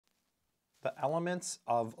The Elements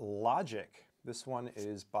of Logic. This one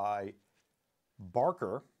is by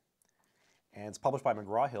Barker, and it's published by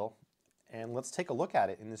McGraw-Hill. And let's take a look at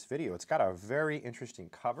it in this video. It's got a very interesting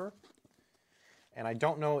cover, and I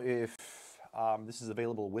don't know if this is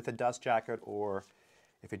available with a dust jacket or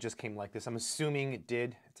if it just came like this. I'm assuming it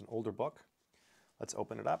did. It's an older book. Let's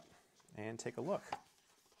open it up and take a look.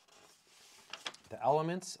 The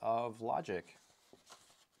Elements of Logic.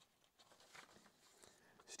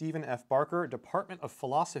 Stephen F. Barker, Department of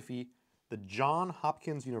Philosophy, the Johns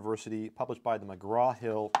Hopkins University, published by the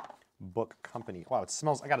McGraw-Hill Book Company. Wow, it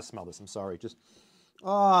smells, I gotta smell this, I'm sorry. Just,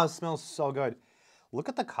 it smells so good. Look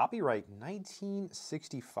at the copyright,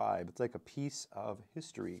 1965. It's like a piece of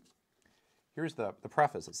history. Here's the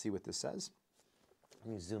preface. Let's see what this says.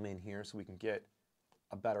 Let me zoom in here so we can get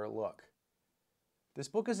a better look. This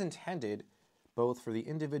book is intended both for the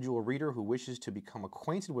individual reader who wishes to become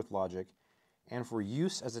acquainted with logic and for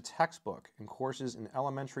use as a textbook in courses in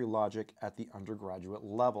elementary logic at the undergraduate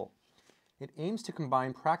level. It aims to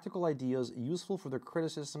combine practical ideas useful for the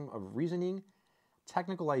criticism of reasoning,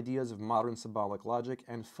 technical ideas of modern symbolic logic,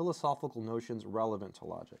 and philosophical notions relevant to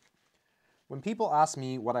logic. When people ask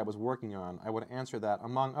me what I was working on, I would answer that,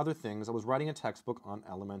 among other things, I was writing a textbook on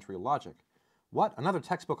elementary logic. What? Another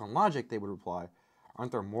textbook on logic? They would reply.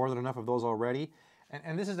 Aren't there more than enough of those already?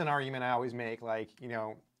 And this is an argument I always make, like, you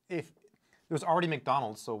know, if there's already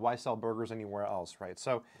McDonald's, so why sell burgers anywhere else, right?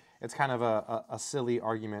 So it's kind of a silly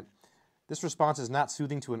argument. This response is not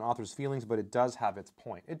soothing to an author's feelings, but it does have its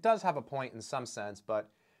point. It does have a point in some sense, but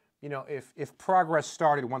you know, if progress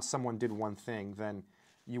started once someone did one thing, then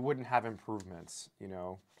you wouldn't have improvements, you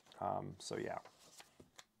know. So yeah.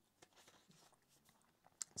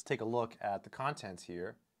 Let's take a look at the contents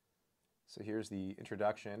here. So here's the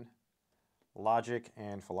introduction, logic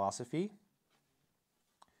and philosophy.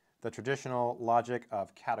 The traditional logic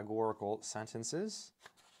of categorical sentences.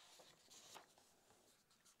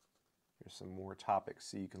 Here's some more topics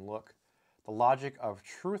so you can look. The logic of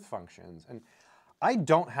truth functions. And I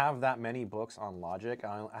don't have that many books on logic.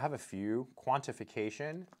 I have a few.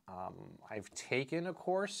 Quantification. I've taken a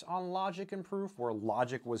course on logic and proof where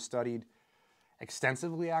logic was studied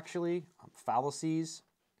extensively, actually. Fallacies,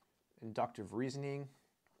 inductive reasoning,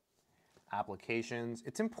 applications.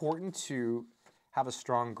 It's important to have a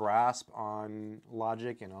strong grasp on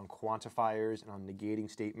logic and on quantifiers and on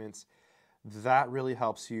negating statements. That really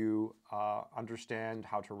helps you understand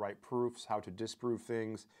how to write proofs, how to disprove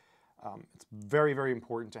things. It's very, very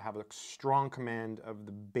important to have a strong command of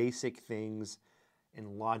the basic things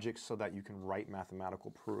in logic so that you can write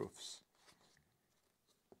mathematical proofs.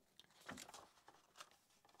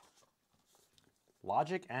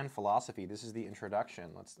 Logic and philosophy. This is the introduction.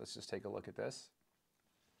 Let's just take a look at this.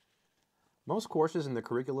 Most courses in the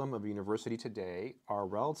curriculum of a university today are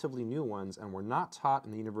relatively new ones and were not taught in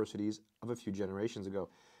the universities of a few generations ago.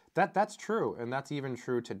 That's true, and that's even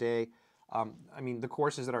true today. I mean, the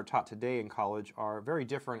courses that are taught today in college are very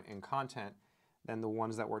different in content than the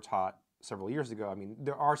ones that were taught several years ago. I mean,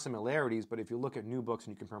 there are similarities, but if you look at new books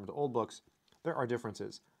and you compare them to old books, there are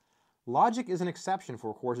differences. Logic is an exception,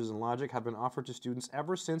 for courses in logic have been offered to students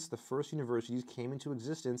ever since the first universities came into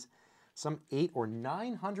existence some 800 or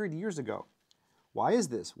 900 years ago. Why is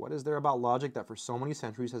this? What is there about logic that for so many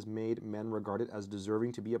centuries has made men regard it as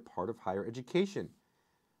deserving to be a part of higher education?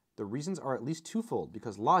 The reasons are at least twofold,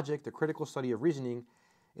 because logic, the critical study of reasoning,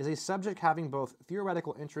 is a subject having both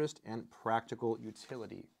theoretical interest and practical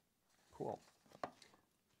utility. Cool.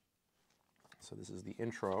 So this is the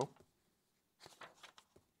intro.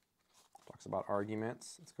 Talks about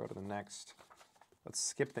arguments. Let's go to the next. Let's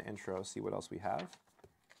skip the intro, see what else we have.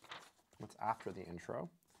 What's after the intro?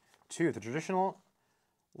 2, the traditional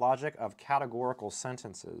logic of categorical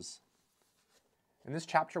sentences. In this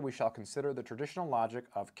chapter, we shall consider the traditional logic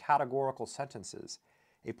of categorical sentences,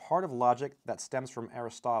 a part of logic that stems from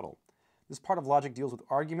Aristotle. This part of logic deals with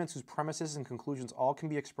arguments whose premises and conclusions all can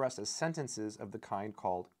be expressed as sentences of the kind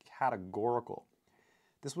called categorical.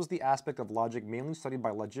 This was the aspect of logic mainly studied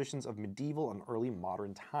by logicians of medieval and early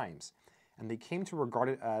modern times, and they came to regard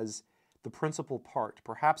it as the principal part,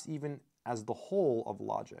 perhaps even as the whole of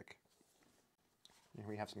logic. Here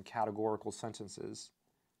we have some categorical sentences.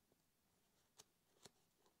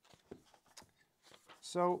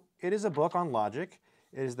 So it is a book on logic.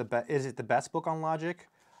 Is it the best book on logic?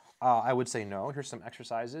 I would say no. Here's some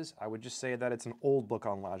exercises. I would just say that it's an old book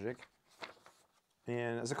on logic.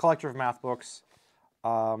 And as a collector of math books,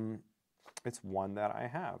 it's one that I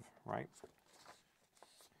have, right?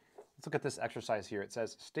 Let's look at this exercise here. It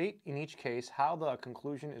says, state in each case how the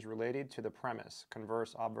conclusion is related to the premise,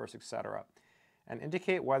 converse, obverse, etc., and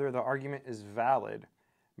indicate whether the argument is valid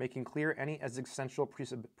making clear any existential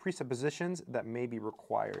presuppositions that may be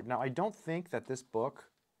required. Now, I don't think that this book,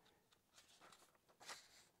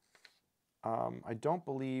 I don't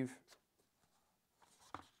believe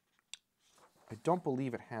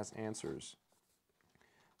it has answers.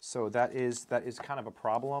 So that is kind of a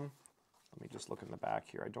problem. Let me just look in the back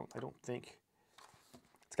here. I don't think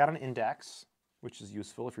it's got an index, which is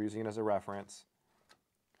useful if you're using it as a reference.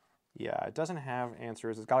 Yeah, it doesn't have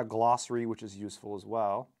answers. It's got a glossary, which is useful as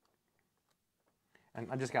well. And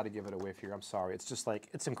I just got to give it a whiff here. I'm sorry. It's just like,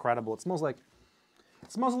 it's incredible. It smells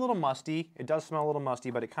a little musty. It does smell a little musty,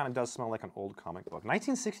 but it kind of does smell like an old comic book.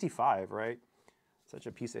 1965, right? Such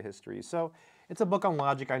a piece of history. So it's a book on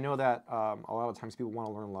logic. I know that a lot of times people want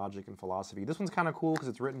to learn logic and philosophy. This one's kind of cool because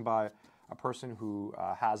it's written by a person who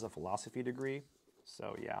has a philosophy degree.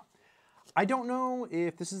 So yeah. I don't know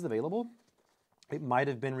if this is available. It might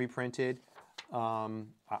have been reprinted. I'm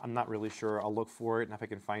not really sure. I'll look for it, and if I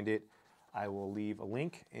can find it, I will leave a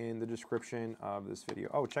link in the description of this video.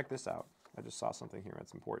 Oh, check this out. I just saw something here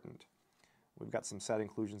that's important. We've got some set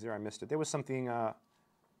inclusions here. I missed it. There was something, yeah,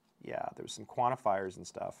 there was some quantifiers and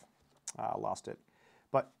stuff. I lost it.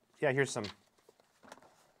 But yeah, here's some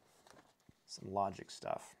logic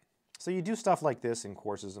stuff. So you do stuff like this in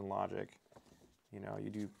courses in logic. You know, you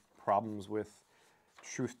do problems with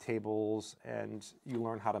truth tables, and you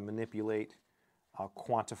learn how to manipulate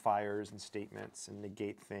quantifiers and statements and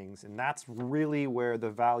negate things. And that's really where the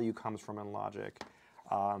value comes from in logic.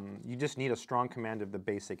 You just need a strong command of the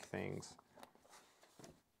basic things.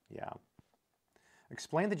 Yeah.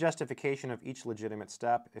 Explain the justification of each legitimate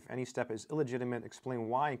step. If any step is illegitimate, explain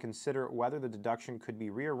why and consider whether the deduction could be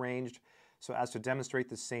rearranged so as to demonstrate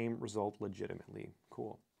the same result legitimately.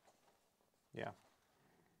 Cool. Yeah.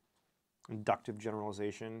 Inductive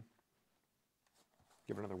generalization.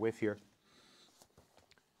 Give it another whiff here.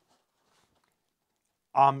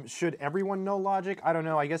 Should everyone know logic? I don't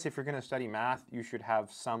know. I guess if you're going to study math, you should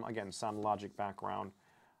have some logic background.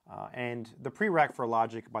 And the prereq for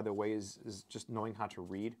logic, by the way, is just knowing how to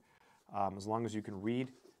read. As long as you can read,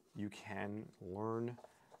 you can learn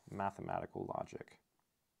mathematical logic.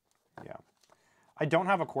 Yeah. I don't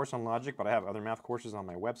have a course on logic, but I have other math courses on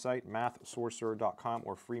my website, mathsorcerer.com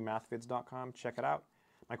or freemathvids.com. Check it out.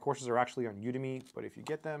 My courses are actually on Udemy, but if you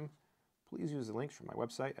get them, please use the links from my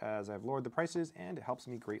website, as I've lowered the prices and it helps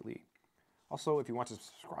me greatly. Also, if you want to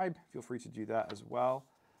subscribe, feel free to do that as well.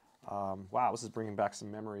 Wow, this is bringing back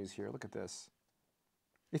some memories here. Look at this.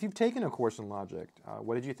 If you've taken a course in logic,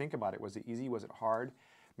 what did you think about it? Was it easy? Was it hard?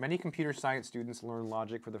 Many computer science students learn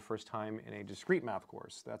logic for the first time in a discrete math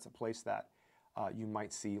course. That's a place that you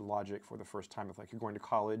might see logic for the first time. If like you're going to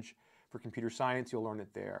college for computer science, you'll learn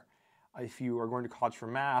it there. If you are going to college for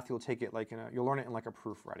math, you'll take it like you'll learn it in like a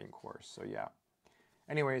proofreading course. So yeah.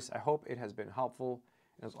 Anyways, I hope it has been helpful.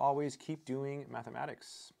 And as always, keep doing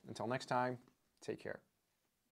mathematics. Until next time, take care.